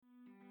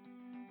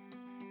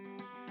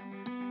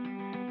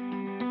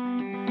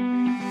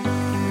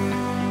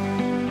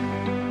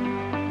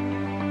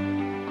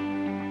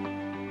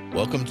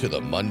Welcome to the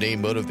Monday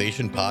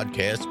Motivation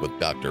Podcast with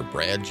Dr.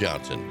 Brad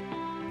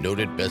Johnson,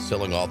 noted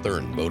best-selling author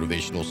and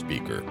motivational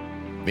speaker.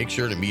 Make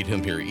sure to meet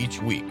him here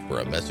each week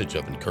for a message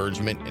of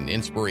encouragement and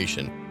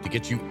inspiration to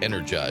get you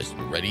energized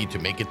and ready to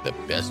make it the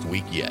best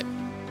week yet.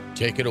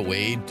 Take it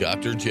away,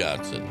 Dr.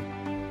 Johnson.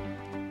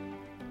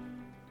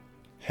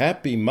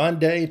 Happy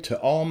Monday to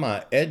all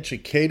my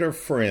educator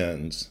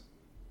friends.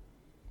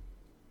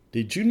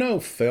 Did you know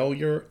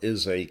failure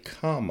is a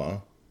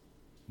comma,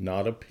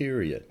 not a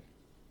period?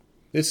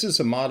 This is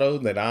a motto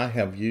that I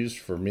have used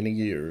for many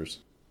years.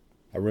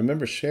 I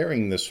remember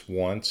sharing this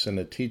once, and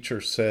a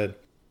teacher said,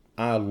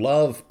 "I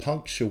love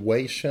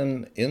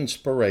punctuation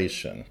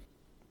inspiration."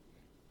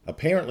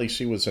 Apparently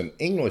she was an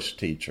English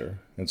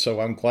teacher, and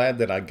so I'm glad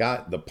that I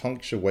got the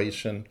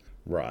punctuation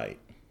right.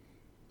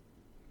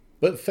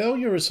 But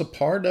failure is a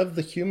part of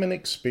the human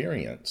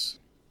experience.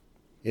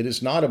 It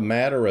is not a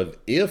matter of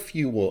if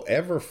you will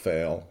ever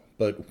fail,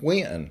 but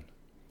when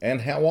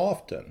and how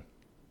often.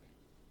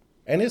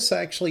 And it's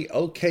actually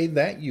okay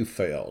that you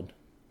failed.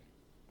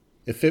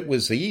 If it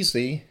was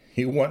easy,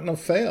 you wouldn't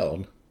have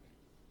failed.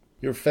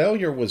 Your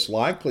failure was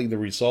likely the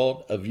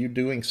result of you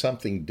doing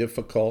something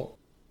difficult,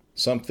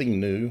 something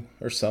new,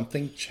 or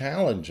something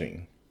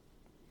challenging.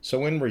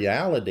 So in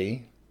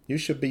reality, you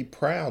should be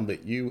proud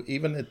that you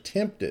even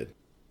attempted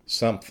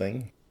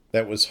something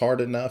that was hard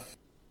enough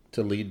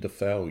to lead to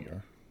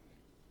failure.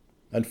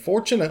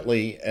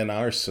 Unfortunately, in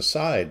our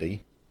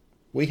society,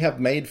 we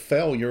have made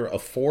failure a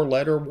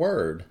four-letter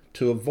word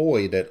to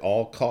avoid at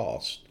all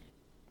costs.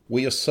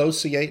 We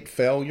associate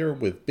failure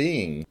with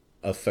being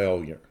a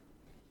failure.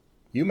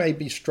 You may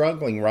be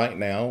struggling right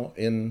now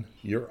in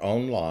your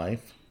own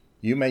life.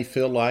 You may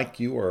feel like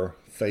you are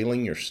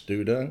failing your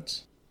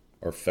students,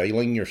 or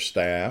failing your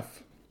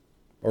staff,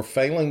 or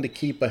failing to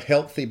keep a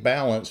healthy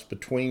balance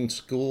between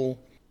school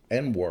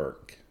and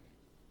work.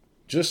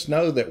 Just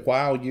know that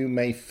while you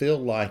may feel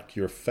like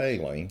you're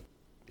failing,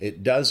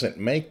 it doesn't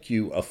make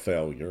you a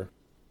failure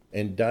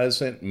and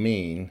doesn't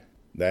mean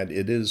that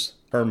it is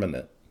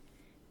permanent.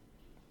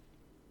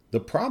 The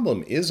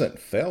problem isn't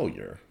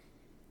failure,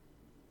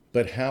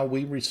 but how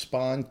we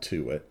respond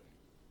to it.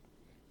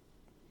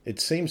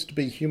 It seems to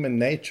be human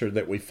nature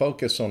that we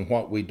focus on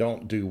what we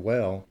don't do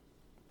well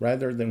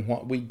rather than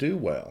what we do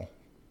well.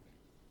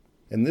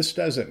 And this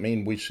doesn't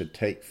mean we should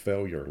take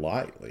failure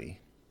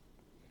lightly,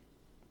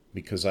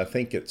 because I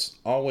think it's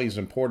always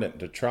important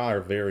to try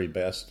our very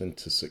best and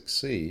to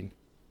succeed,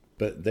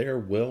 but there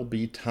will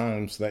be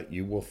times that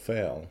you will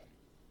fail.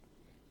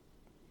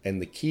 And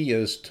the key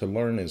is to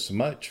learn as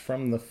much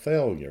from the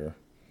failure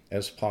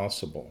as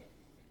possible.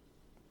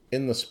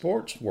 In the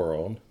sports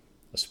world,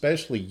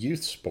 especially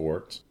youth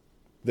sports,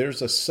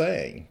 there's a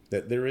saying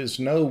that there is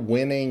no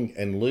winning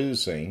and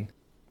losing,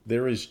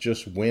 there is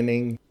just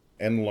winning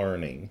and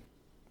learning.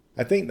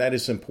 I think that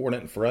is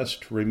important for us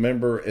to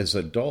remember as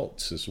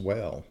adults as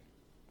well.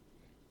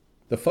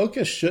 The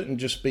focus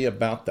shouldn't just be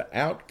about the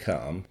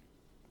outcome,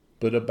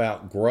 but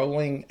about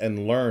growing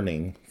and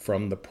learning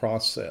from the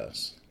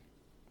process.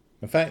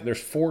 In fact,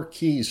 there's 4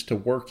 keys to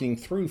working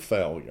through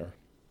failure.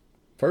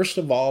 First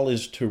of all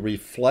is to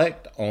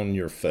reflect on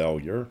your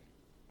failure,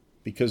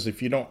 because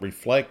if you don't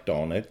reflect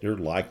on it, you're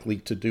likely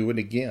to do it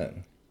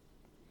again.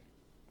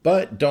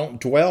 But don't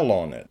dwell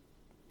on it,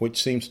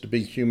 which seems to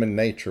be human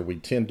nature. We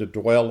tend to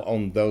dwell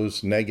on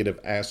those negative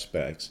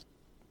aspects.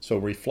 So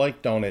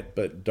reflect on it,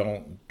 but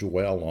don't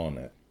dwell on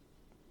it.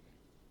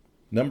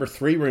 Number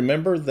 3,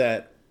 remember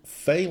that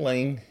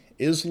failing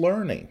is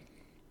learning.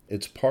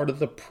 It's part of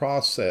the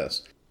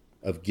process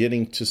of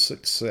getting to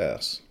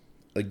success.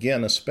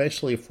 Again,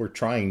 especially if we're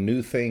trying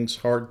new things,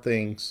 hard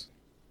things,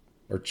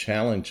 or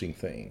challenging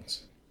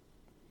things.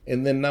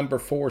 And then number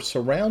 4,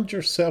 surround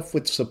yourself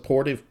with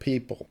supportive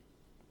people.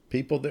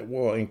 People that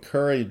will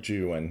encourage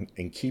you and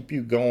keep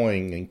you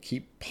going and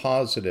keep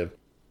positive,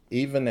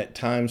 even at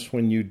times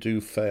when you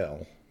do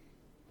fail.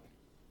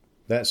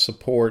 That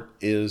support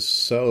is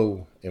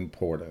so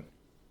important.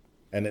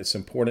 And it's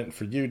important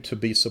for you to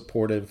be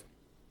supportive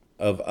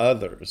of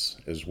others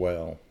as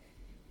well.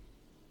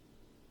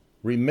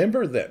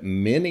 Remember that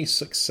many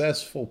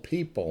successful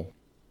people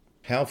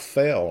have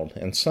failed,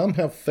 and some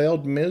have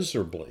failed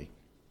miserably.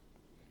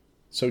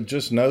 So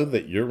just know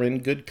that you're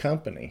in good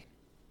company.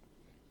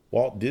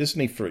 Walt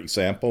Disney, for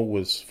example,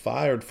 was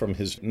fired from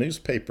his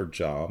newspaper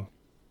job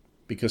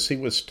because he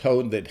was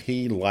told that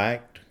he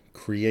lacked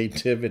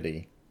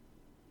creativity.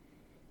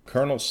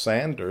 Colonel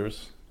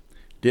Sanders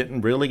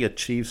didn't really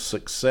achieve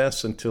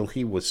success until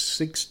he was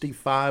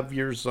 65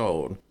 years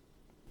old,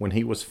 when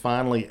he was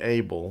finally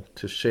able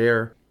to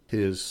share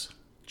his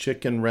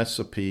chicken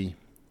recipe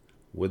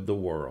with the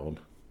world.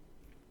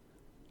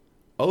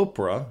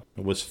 Oprah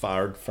was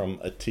fired from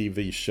a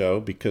TV show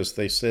because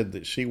they said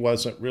that she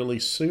wasn't really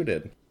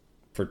suited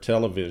for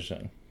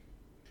television.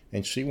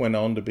 And she went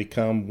on to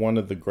become one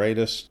of the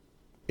greatest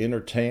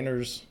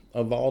entertainers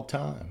of all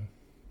time.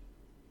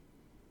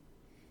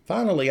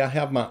 Finally, I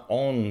have my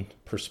own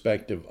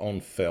perspective on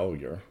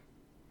failure.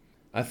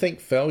 I think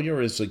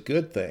failure is a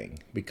good thing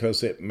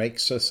because it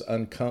makes us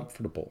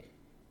uncomfortable.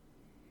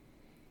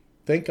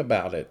 Think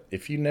about it.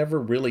 If you never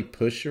really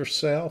push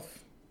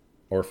yourself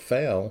or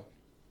fail,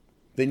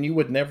 then you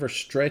would never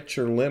stretch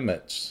your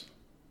limits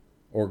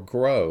or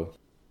grow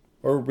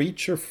or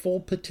reach your full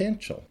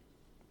potential.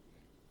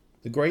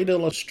 The great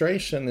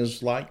illustration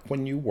is like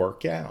when you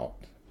work out.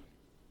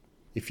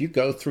 If you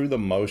go through the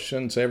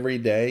motions every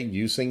day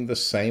using the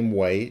same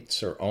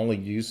weights or only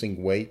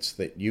using weights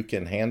that you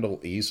can handle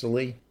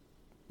easily,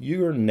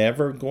 you're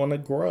never going to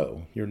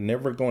grow. You're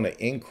never going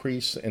to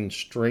increase in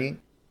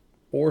strength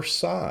or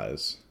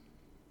size.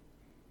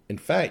 In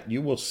fact,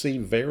 you will see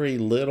very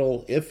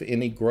little, if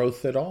any,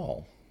 growth at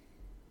all.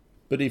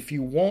 But if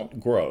you want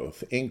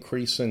growth,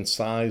 increase in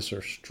size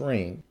or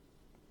strength,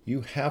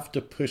 you have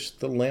to push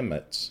the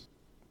limits.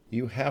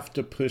 You have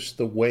to push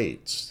the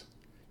weights.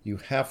 You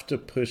have to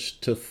push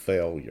to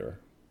failure.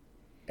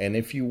 And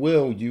if you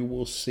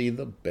will see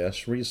the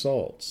best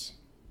results.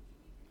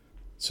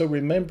 So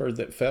remember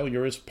that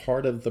failure is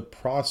part of the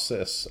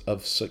process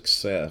of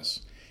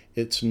success.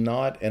 It's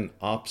not an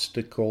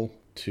obstacle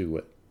to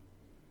it.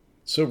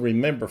 So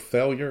remember,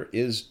 failure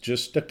is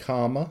just a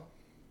comma.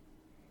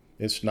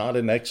 It's not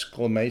an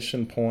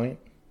exclamation point.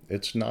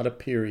 It's not a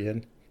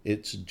period.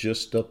 It's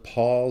just a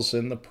pause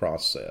in the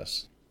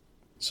process.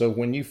 So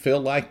when you feel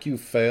like you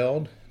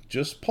failed,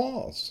 just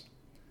pause.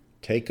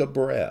 Take a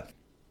breath.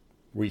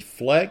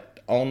 Reflect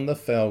on the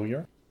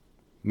failure.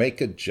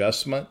 Make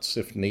adjustments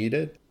if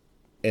needed.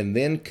 And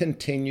then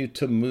continue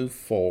to move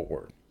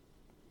forward.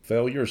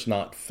 Failure is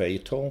not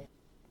fatal.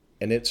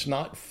 And it's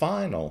not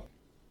final.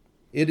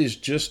 It is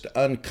just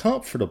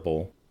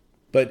uncomfortable.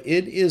 But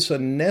it is a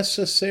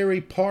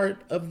necessary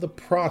part of the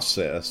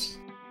process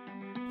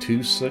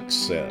to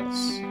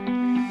success.